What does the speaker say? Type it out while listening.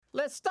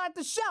let's start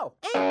the show.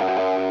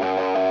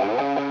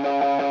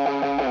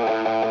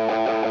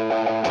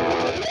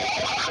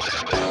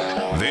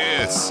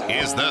 This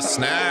is The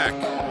Snack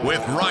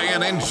with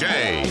Ryan and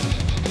Jay.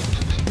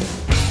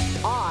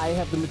 I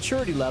have the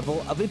maturity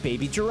level of a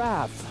baby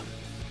giraffe.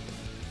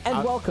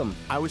 And welcome.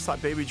 I always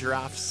thought baby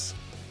giraffes,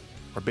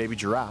 or baby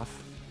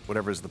giraffe,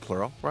 whatever is the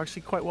plural, were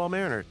actually quite well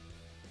mannered.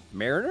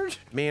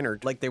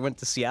 Mannered? Like they went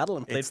to Seattle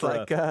and played It's for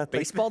like a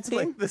baseball team?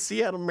 like the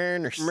Seattle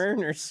Mariners.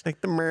 Mariners.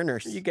 Like the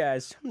Mariners. You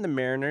guys, I'm the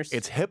Mariners.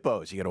 It's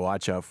hippos you got to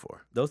watch out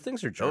for. Those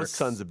things are jerks. Those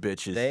sons of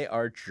bitches. They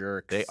are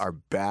jerks. They are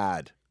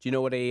bad. Do you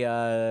know what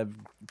a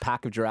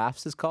pack of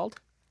giraffes is called?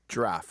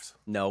 Giraffes.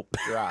 Nope.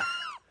 Giraffe.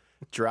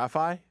 Giraffe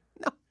eye?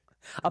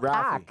 A Raffy.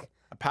 pack.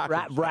 A pack.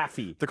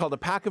 Raffy. They're called a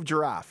pack of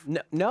giraffe.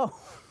 No.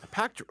 A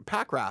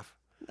pack raff.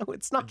 No,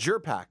 it's A not.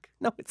 girpack.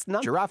 No, it's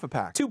not. Giraffe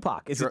pack.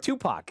 Tupac. Is it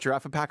Tupac?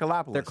 Giraffe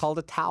pachylapolis. They're called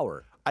a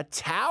tower. a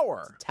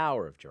tower.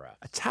 Tower of giraffes.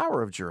 A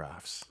tower of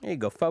giraffes. There you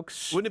go,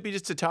 folks. Wouldn't it be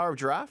just a tower of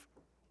giraffe?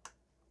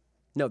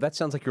 No, that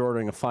sounds like you're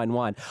ordering a fine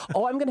wine.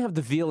 Oh, I'm going to have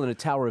the veal in a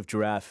tower of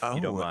giraffe. if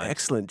you don't mind.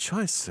 Excellent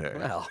choice, sir.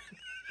 Well,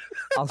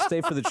 I'll stay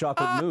for the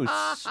chocolate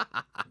mousse.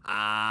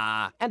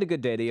 And a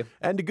good day to you.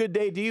 And a good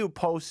day to you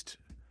post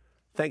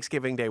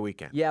Thanksgiving Day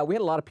weekend. Yeah, we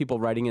had a lot of people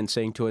writing in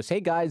saying to us, "Hey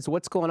guys,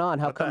 what's going on?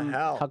 How come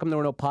there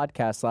were no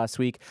podcasts last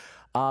week?"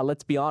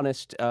 Let's be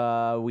honest,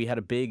 we had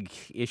a big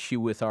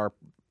issue with our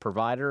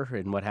provider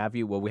and what have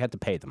you. Well, we had to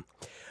pay them,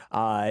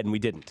 and we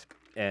didn't.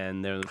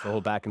 And there was a whole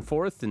back and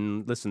forth.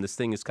 And listen, this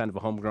thing is kind of a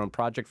homegrown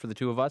project for the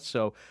two of us,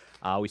 so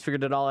we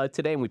figured it all out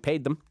today, and we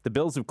paid them. The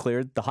bills have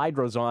cleared, the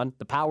hydro's on,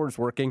 the power's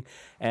working,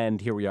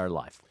 and here we are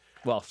live.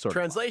 Well, sort of.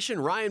 Translation,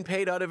 Ryan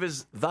paid out of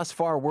his thus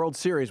far World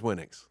Series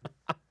winnings.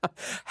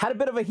 Had a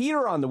bit of a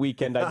heater on the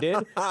weekend, I did.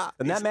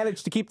 And that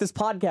managed to keep this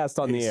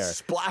podcast on the air.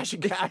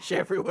 Splashing cash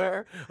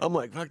everywhere. I'm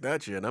like, fuck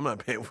that shit. I'm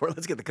not paying for it.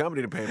 Let's get the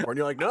company to pay for it. And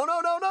you're like, no.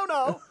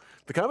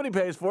 The company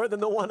pays for it, then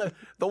they'll want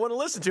to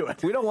listen to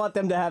it. We don't want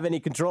them to have any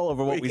control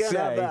over what we can't say.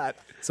 have that.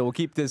 So we'll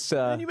keep this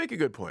And you make a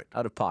good point.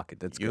 out of pocket.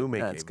 That's good. You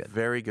make That's a good.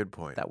 very good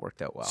point. That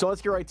worked out well. So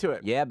let's get right to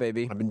it. yeah,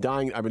 baby. I've been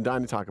dying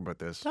to talk about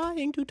this.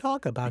 Dying to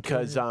talk about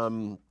Because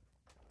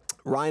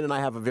Ryan and I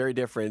have a very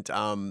different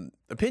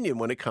opinion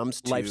when it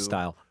comes to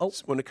Lifestyle.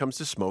 When it comes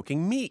to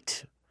smoking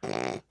meat.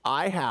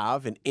 I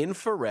have an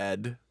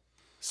infrared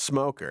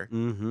smoker,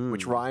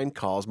 which Ryan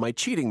calls my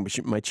cheating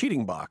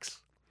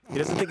box. He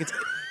doesn't think it's.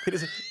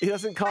 He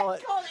doesn't call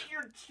it.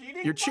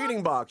 Your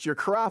cheating box. Your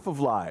carafe of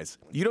lies.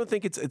 You don't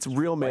think it's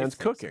real man's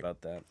cooking.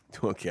 about that.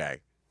 Okay.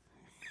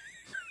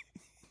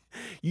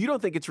 You don't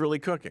think it's really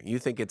cooking. You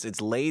think it's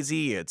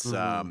lazy, it's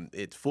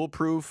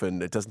foolproof,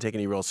 and it doesn't take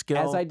any real skill.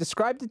 As I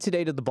described it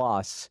today to the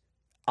boss,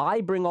 I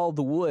bring all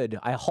the wood.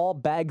 I haul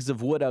bags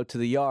of wood out to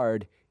the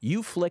yard.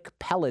 You flick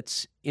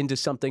pellets into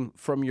something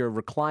from your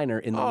recliner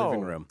in the living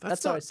room.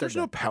 That's how I said There's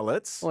no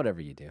pellets. Whatever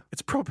you do.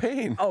 It's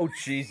propane. Oh,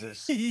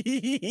 Jesus.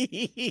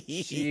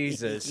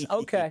 Jesus.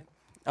 Okay.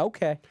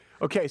 Okay,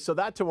 so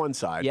that to one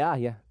side.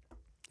 Yeah.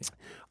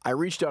 I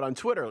reached out on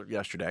Twitter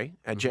yesterday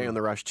at Jay on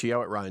the Rush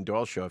Tio at Ryan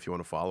Doyle Show. If you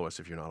want to follow us,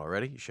 if you're not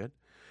already, you should.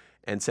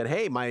 And said,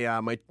 hey,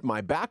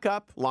 my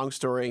backup, long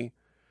story,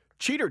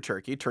 cheater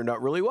turkey turned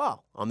out really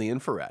well on the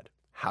infrared.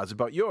 How's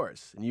about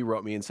yours? And you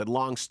wrote me and said,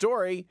 long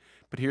story,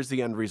 but here's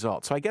the end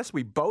result. So I guess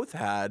we both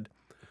had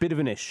Bit of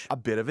an ish. a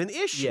bit of an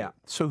issue. Yeah.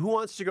 So who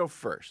wants to go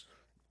first?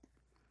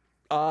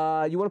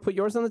 You want to put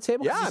yours on the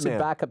table? 'Cause Yeah, you said man.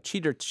 backup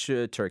cheater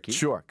turkey.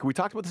 Sure. We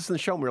talked about this in the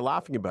show and we were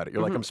laughing about it.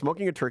 You're like, I'm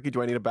smoking a turkey.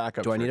 Do I need a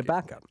backup? Do I need a turkey?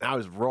 backup? And I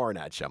was roaring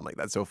at you. I'm like,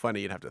 that's so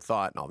funny. You'd have to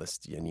thought and all this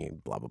and you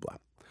blah, blah, blah.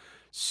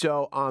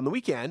 So on the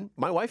weekend,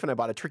 my wife and I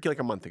bought a turkey like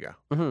a month ago.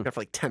 Got it for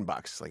like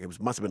 $10.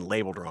 Like must have been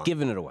labeled wrong.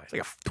 Giving it away. It's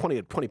like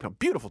a 20 pound,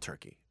 beautiful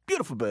turkey.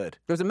 Beautiful bird.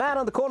 There's a man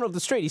on the corner of the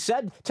street. He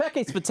said,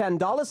 turkey's for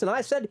 $10. And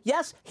I said,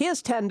 yes,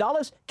 here's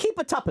 $10. Keep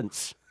a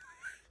tuppence.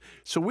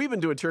 So we've been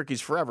doing turkeys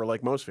forever,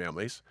 like most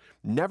families.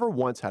 Never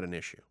once had an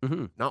issue.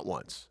 Not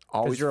once.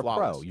 Always Because you're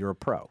flawless. a pro. You're a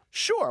pro.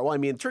 Sure. Well, I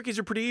mean, turkeys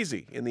are pretty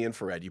easy in the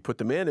infrared. You put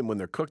them in, and when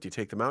they're cooked, you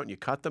take them out and you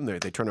cut them. They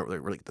turn out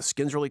really, the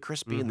skin's really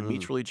crispy and the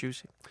meat's really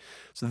juicy.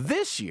 So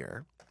this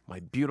year,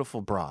 my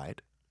beautiful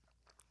bride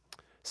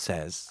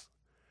says,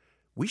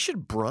 we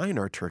should brine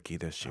our turkey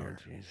this year.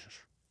 Oh, Jesus.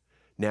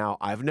 Now,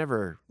 I've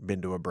never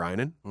been to a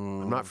brining.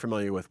 I'm not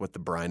familiar with what the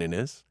brining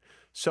is.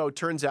 So it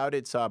turns out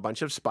it's a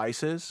bunch of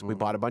spices. We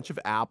bought a bunch of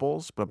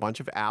apples, a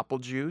bunch of apple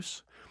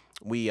juice.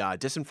 We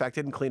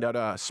disinfected and cleaned out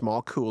a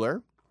small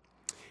cooler,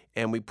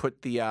 and we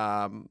put the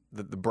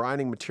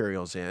brining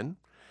materials in.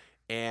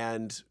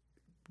 And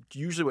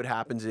usually what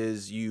happens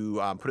is you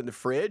put it in the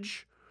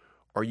fridge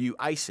or you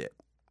ice it.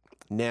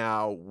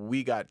 Now,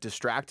 we got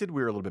distracted.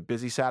 We were a little bit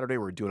busy Saturday.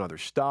 We were doing other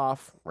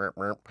stuff.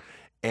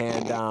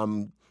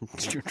 And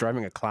You're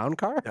driving a clown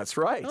car? that's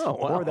right. Oh,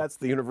 wow. Or that's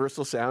the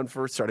universal sound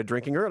for started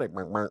drinking early.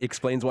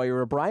 Explains why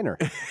you're a briner.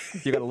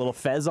 You got a little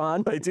fez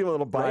on, I do a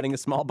little bite. riding a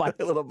small bike.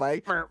 A little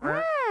bite.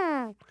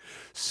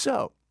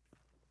 So,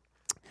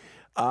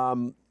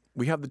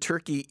 we have the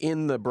turkey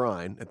in the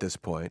brine at this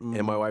point,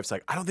 and my wife's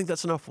like, I don't think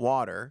that's enough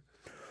water.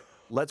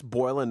 let's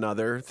boil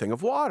another thing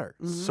of water.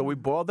 So we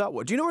boiled that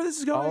water. Do you know where this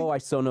is going? Oh, I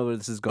so know where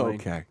this is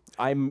going. Okay.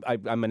 I'm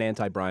an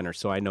anti-briner,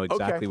 so I know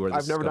exactly where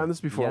this is going. I've never done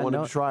this before. I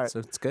wanted to try it. So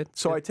it's good.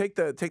 So I take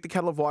the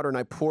kettle of water and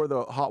I pour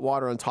the hot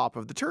water on top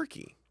of the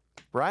turkey,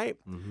 right?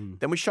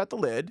 Then we shut the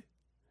lid,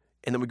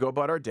 and then we go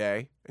about our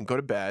day and go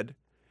to bed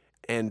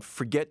and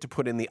forget to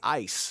put in the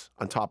ice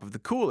on top of the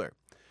cooler.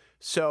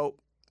 So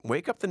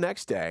wake up the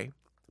next day,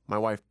 my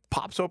wife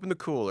pops open the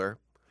cooler,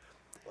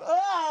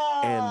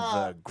 and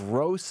the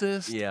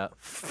grossest,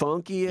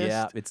 funkiest.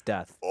 Yeah, it's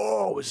death.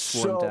 Oh, it was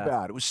so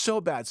bad. It was so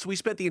bad. So we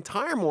spent the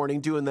entire morning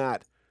doing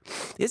that.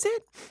 Is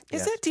it?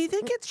 Is it? Do you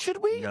think it's?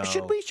 Should we? No.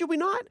 Should we? Should we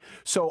not?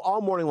 So all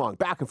morning long,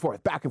 back and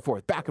forth, back and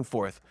forth, back and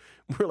forth.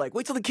 We're like,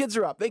 wait till the kids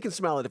are up. They can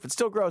smell it. If it's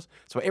still gross.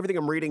 So everything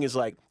I'm reading is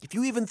like, if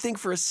you even think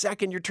for a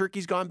second your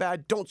turkey's gone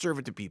bad, don't serve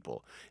it to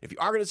people. If you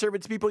are going to serve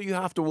it to people, you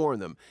have to warn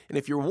them. And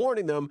if you're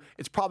warning them,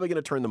 it's probably going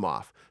to turn them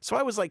off. So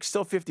I was like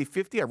still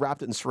 50-50. I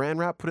wrapped it in saran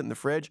wrap, put it in the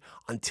fridge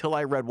until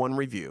I read one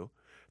review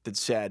that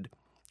said,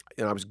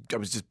 and I was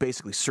just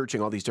basically searching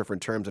all these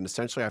different terms, and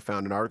essentially I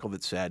found an article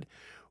that said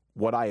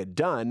what I had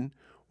done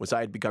was I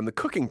had begun the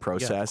cooking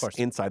process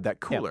inside that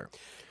cooler. Yeah.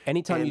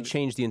 Anytime you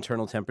change the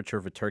internal temperature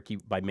of a turkey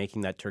by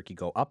making that turkey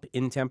go up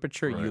in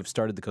temperature, you have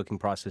started the cooking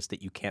process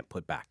that you can't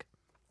put back.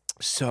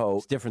 So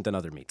It's different than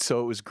other meats.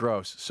 So it was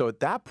gross. So at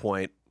that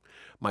point,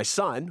 my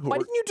son, who Why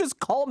didn't you just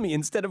call me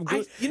instead of...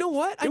 you know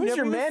what? It was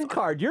your man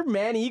card. Your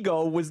man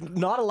ego was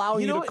not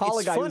allowing you to call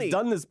a guy who's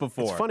done this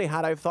before. It's funny,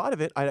 had I thought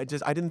of it, I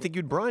didn't think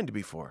you'd brined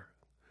before.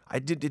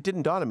 It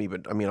didn't dawn on me,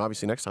 but I mean,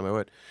 obviously next time I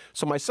would.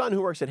 So my son,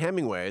 who works at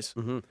Hemingway's,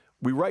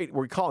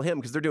 we call him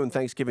because they're doing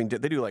Thanksgiving.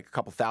 They do like a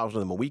couple thousand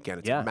of them a weekend.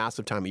 It's a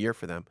massive time of year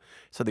for them.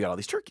 So they got all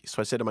these turkeys. So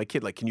I said to my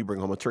kid, like, can you bring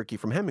home a turkey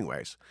from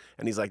Hemingway's?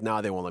 And he's like,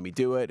 nah, they won't let me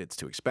do it. It's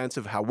too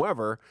expensive.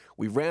 However,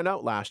 we ran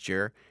out last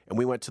year and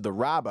we went to the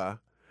Rabba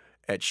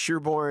at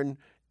Sherborne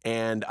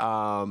and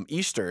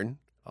Eastern,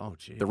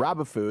 the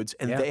Rabba Foods,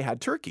 and they had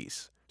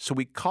turkeys. So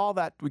we call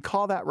that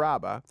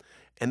Rabba,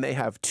 and they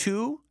have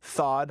 2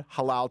 thawed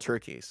halal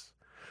turkeys.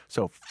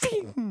 So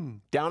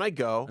down I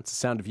go. That's the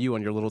sound of you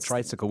on your little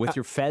tricycle with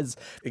your fez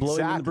blowing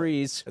in the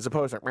breeze. As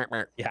opposed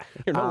to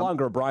You're no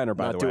longer a briner,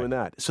 by the way. Not doing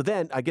that. So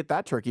then I get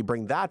that turkey,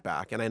 bring that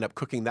back, and I end up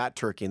cooking that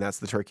turkey, and that's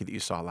the turkey that you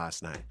saw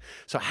last night.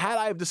 So had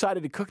I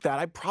decided to cook that,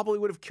 I probably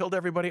would have killed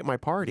everybody at my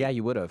party. Yeah,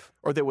 you would have.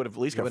 Or they would have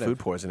at least got food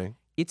poisoning.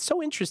 It's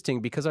so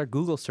interesting because our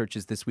Google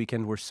searches this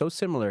weekend were so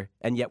similar,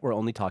 and yet we're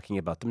only talking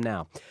about them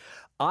now.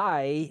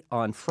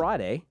 On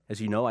Friday, as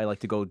you know, I like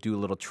to go do a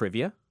little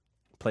trivia.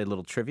 Play a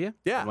little trivia,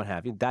 and what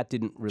have you. That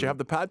didn't really... Did you have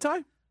the pad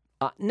thai?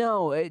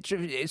 No.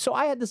 So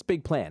I had this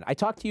big plan. I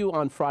talked to you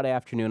on Friday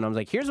afternoon. I was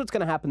like, here's what's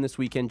going to happen this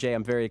weekend, Jay.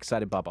 I'm very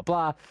excited, blah, blah,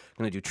 blah. I'm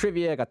going to do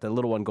trivia. I got the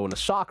little one going to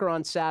soccer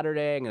on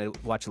Saturday. I'm going to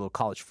watch a little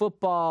college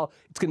football.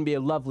 It's going to be a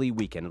lovely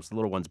weekend. It was the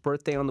little one's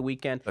birthday on the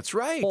weekend. That's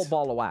right. Whole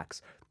ball of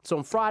wax. So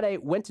on Friday,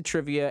 went to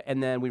trivia,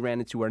 and then we ran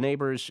into our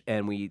neighbors,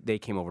 and they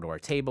came over to our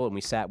table, and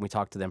we sat and we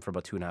talked to them for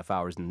about 2.5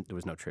 hours, and there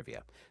was no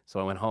trivia. So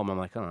I went home. I'm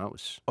like, oh, that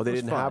was they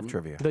didn't fun. have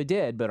trivia. They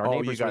did, but our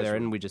neighbors were there,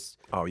 and we just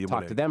you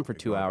talked to them for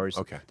 2 hours.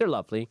 Okay. They're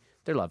lovely.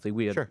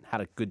 We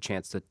had a good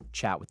chance to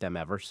chat with them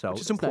ever. So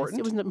which is important.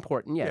 Nice. It was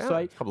important, yeah. So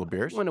a couple of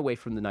beers. Went away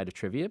from the night of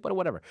trivia, but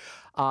whatever.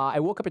 I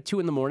woke up at 2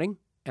 in the morning,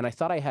 and I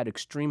thought I had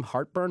extreme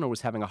heartburn or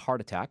was having a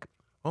heart attack.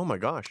 Oh my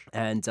gosh!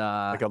 And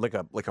like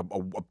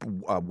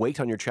a weight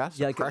on your chest,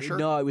 pressure?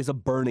 No, it was a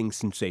burning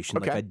sensation,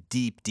 like a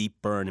deep,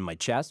 deep burn in my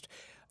chest.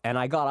 And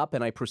I got up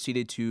and I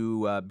proceeded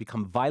to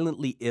become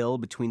violently ill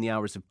between the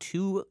hours of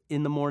 2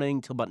 in the morning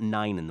till about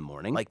 9 in the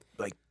morning.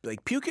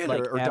 Like puking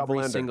like or double every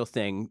ender? single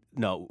thing.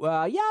 No,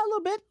 yeah, a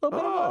little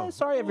bit.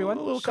 Sorry, everyone.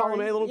 A little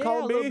column A, a little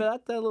column B. A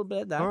little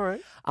bit of that. All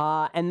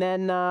right. And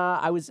then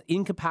I was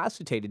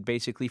incapacitated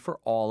basically for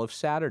all of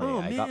Saturday.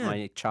 I got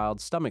my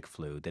child's stomach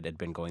flu that had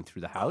been going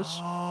through the house.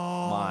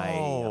 My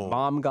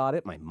mom got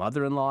it. My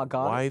mother-in-law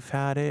got it. Wife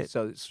had it.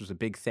 So this was a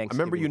big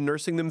Thanksgiving. I remember you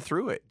nursing them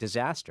through it.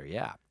 Disaster,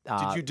 yeah.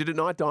 Did it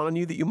not dawn on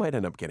you that you might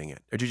end up getting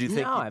it, or did you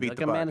think you beat the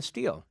bug? I'm a man of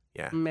steel.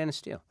 Yeah, I'm a man of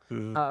steel.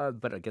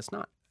 But I guess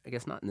not. I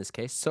guess not in this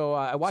case. So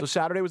I watched. So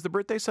Saturday was the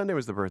birthday. Sunday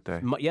was the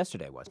birthday.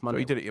 Yesterday was Monday. So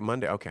you did it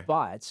Monday. Okay.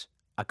 But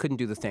I couldn't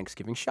do the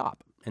Thanksgiving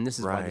shop, and this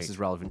is why this is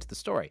relevant to the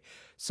story.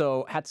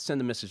 So I had to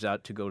send the missus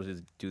out to go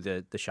to do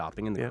the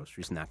shopping and the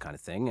groceries and that kind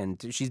of thing. And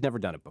she's never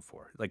done it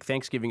before. Like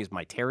Thanksgiving is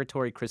my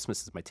territory,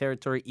 Christmas is my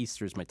territory,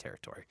 Easter is my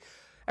territory.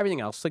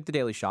 Everything else, like the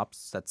daily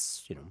shops,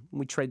 that's,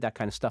 we trade that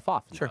kind of stuff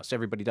off in the house.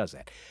 Everybody does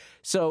that.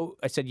 So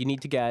I said, you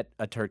need to get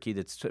a turkey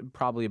that's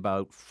probably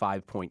about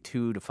 5.2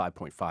 to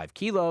 5.5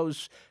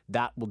 kilos.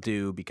 That will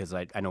do because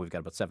I know we've got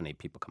about 7, 8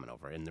 people coming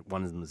over. And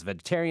one of them is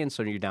vegetarian,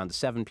 so you're down to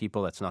 7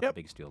 people. That's not the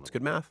biggest deal. It's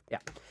good math. Yeah.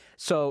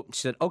 So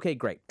she said, okay,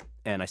 great.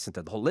 And I sent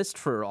her the whole list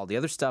for all the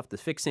other stuff, the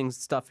fixings,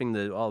 stuffing,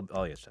 all the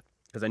other stuff.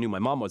 Because I knew my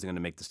mom wasn't going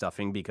to make the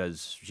stuffing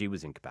because she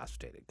was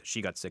incapacitated because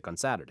she got sick on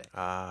Saturday.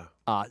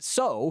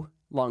 So,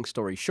 long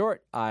story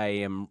short, I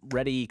am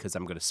ready because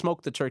I'm going to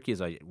smoke the turkey,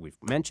 as we've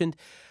mentioned.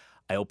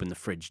 I opened the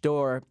fridge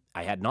door.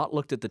 I had not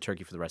looked at the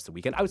turkey for the rest of the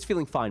weekend. I was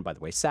feeling fine, by the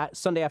way.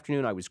 Sunday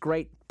afternoon, I was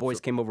great. Boys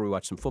came over. We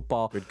watched some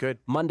football. Good.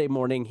 Monday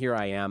morning, here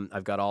I am.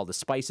 I've got all the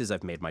spices.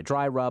 I've made my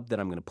dry rub that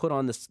I'm going to put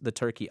on the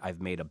turkey.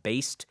 I've made a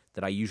baste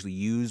that I usually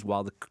use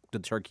while the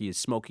turkey is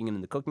smoking and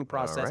in the cooking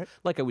process,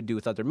 like I would do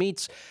with other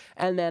meats.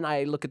 And then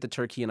I look at the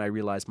turkey and I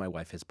realize my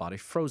wife has bought a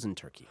frozen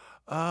turkey.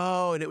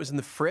 Oh, and it was in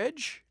the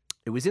fridge?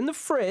 It was in the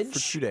fridge. For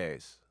 2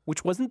 days.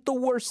 Which wasn't the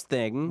worst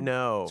thing.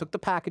 No. Took the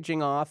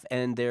packaging off,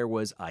 and there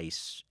was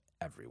ice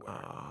everywhere.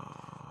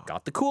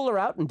 Got the cooler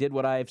out and did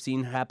what I've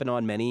seen happen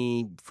on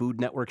many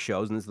Food Network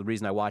shows, and this is the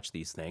reason I watch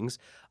these things.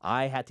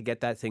 I had to get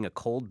that thing a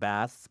cold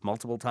bath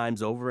multiple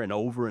times over and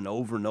over and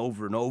over and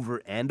over and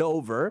over and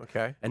over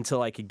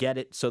until I could get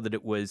it so that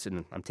it was,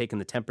 and I'm taking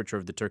the temperature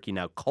of the turkey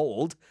now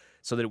cold,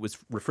 so that it was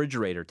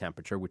refrigerator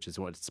temperature, which is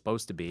what it's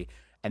supposed to be,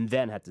 and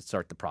then had to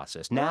start the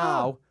process.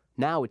 Now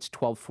it's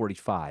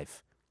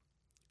 12:45.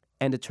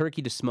 And a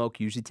turkey to smoke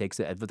usually takes,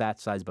 at that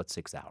size, about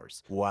 6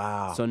 hours.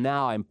 Wow. So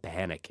now I'm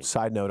panicking.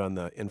 Side note on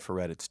the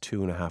infrared, it's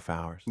 2.5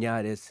 hours. Yeah,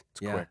 it is. It's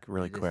quick,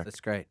 really quick. That's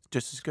great.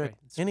 Just as good.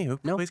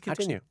 Anywho, please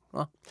continue.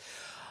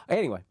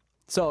 Anyway,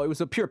 so it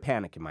was a pure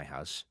panic in my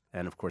house.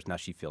 And, of course, now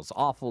she feels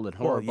awful and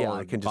horrible. Well, yeah,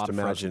 I can just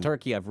imagine.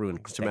 Turkey, I've ruined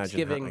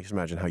Thanksgiving. Just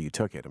imagine how you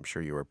took it. I'm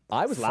sure you were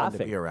I was fun laughing.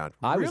 to be around.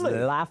 I was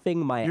laughing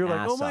my You're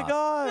ass like, oh, my off.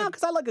 God. No,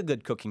 because I like a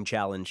good cooking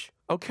challenge.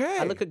 Okay.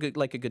 I like a good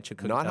cooking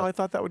Not challenge. how I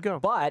thought that would go.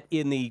 But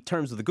in the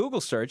terms of the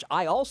Google search,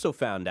 I also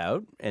found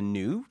out and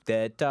knew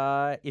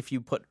that if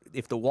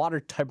the water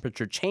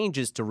temperature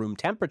changes to room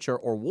temperature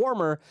or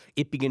warmer,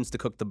 it begins to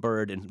cook the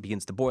bird and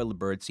begins to boil the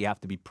bird. So you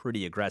have to be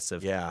pretty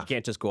aggressive. Yeah. You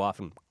can't just go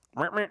off and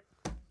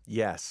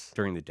Yes.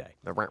 during the day.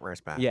 The rent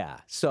back. Yeah.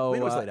 So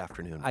It was late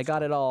afternoon. I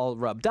got it all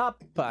rubbed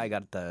up. I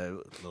got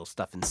the little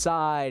stuff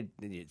inside.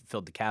 It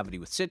filled the cavity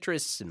with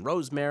citrus and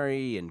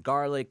rosemary and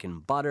garlic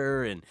and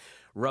butter and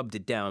rubbed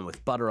it down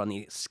with butter on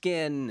the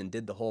skin and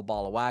did the whole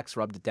ball of wax,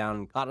 rubbed it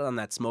down, got it on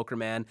that smoker,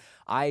 man.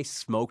 I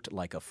smoked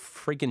like a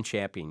freaking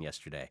champion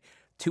yesterday.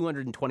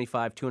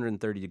 225,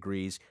 230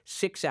 degrees,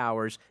 6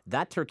 hours.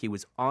 That turkey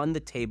was on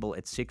the table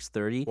at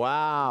 6:30.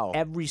 Wow.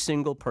 Every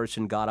single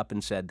person got up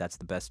and said that's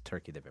the best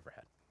turkey they've ever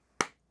had.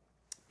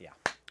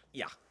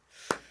 Yeah.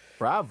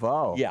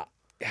 Bravo. Yeah.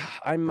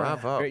 I'm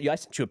Bravo. I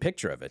sent you a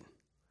picture of it.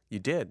 You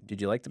did.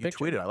 Did you like the You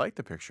picture? tweeted. I like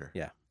the picture.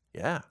 Yeah.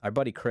 Yeah. Our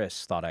buddy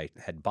Chris thought I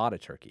had bought a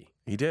turkey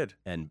He did.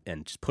 and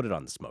just put it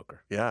on the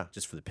smoker Yeah.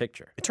 just for the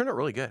picture. It turned out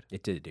really good.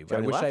 It did do. got I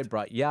any wish I left? had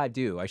brought. Yeah, I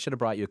do. I should have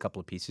brought you a couple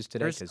of pieces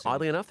today.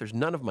 Oddly enough, there's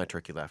none of my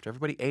turkey left.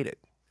 Everybody ate it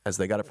as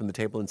they got it from the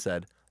table and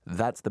said,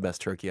 "That's the best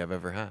turkey I've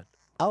ever had."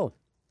 Oh,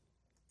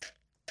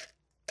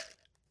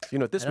 You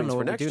know what this I don't means know for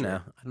what we next do year?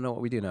 now. I don't know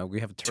what we do now. We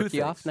have a Two turkey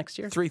off things. next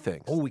year. 3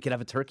 things. Oh, we could have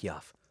a turkey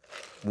off.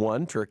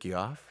 1, turkey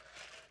off.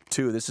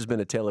 2, this has been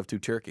a tale of 2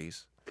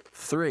 turkeys.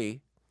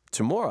 3,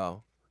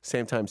 tomorrow,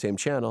 same time, same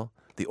channel,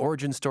 the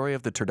origin story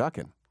of the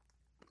turducken.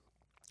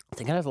 I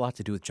think it has a lot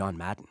to do with John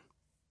Madden.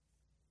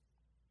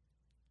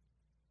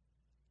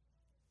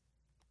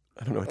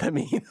 I don't know what that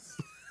means.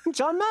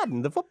 John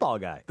Madden, the football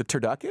guy. The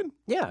turducken?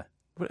 Yeah.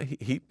 What,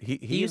 He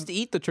used to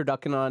eat the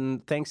turducken on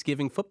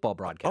Thanksgiving football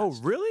broadcasts.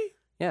 Oh, really?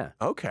 Yeah.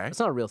 Okay. It's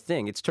not a real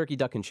thing. It's turkey,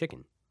 duck, and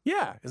chicken.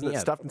 Yeah. Isn't it Yeah.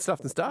 stuffed and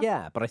stuffed and stuffed?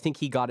 Yeah, but I think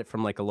he got it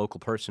from like a local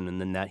person,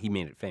 and then he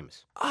made it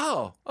famous.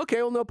 Oh,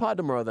 okay. Well, no pod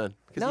tomorrow then.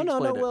 'Cause No, you no,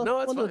 explained it. we'll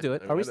that's fine. do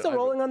it. Are we still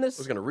rolling on this?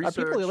 I was going to Are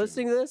research. people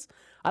listening to this?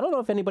 I don't know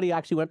if anybody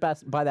actually went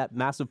by that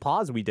massive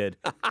pause we did.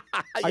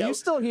 Are you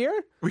still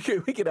here? We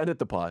could edit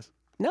the pause.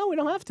 No, we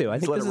don't have to. I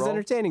think let this it is roll?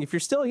 entertaining. If you're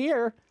still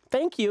here,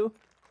 thank you.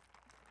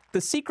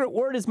 The secret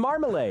word is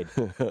marmalade.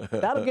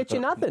 That'll get you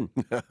nothing.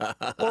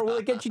 Or will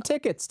it get you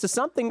tickets to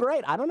something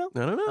great? I don't know. I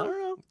don't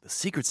know. The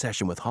secret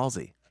session with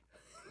Halsey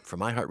from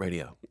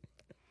iHeartRadio.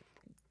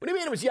 What do you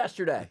mean it was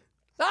yesterday?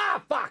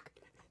 Ah, fuck.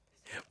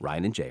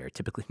 Ryan and Jay are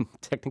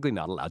technically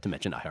not allowed to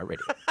mention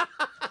iHeartRadio.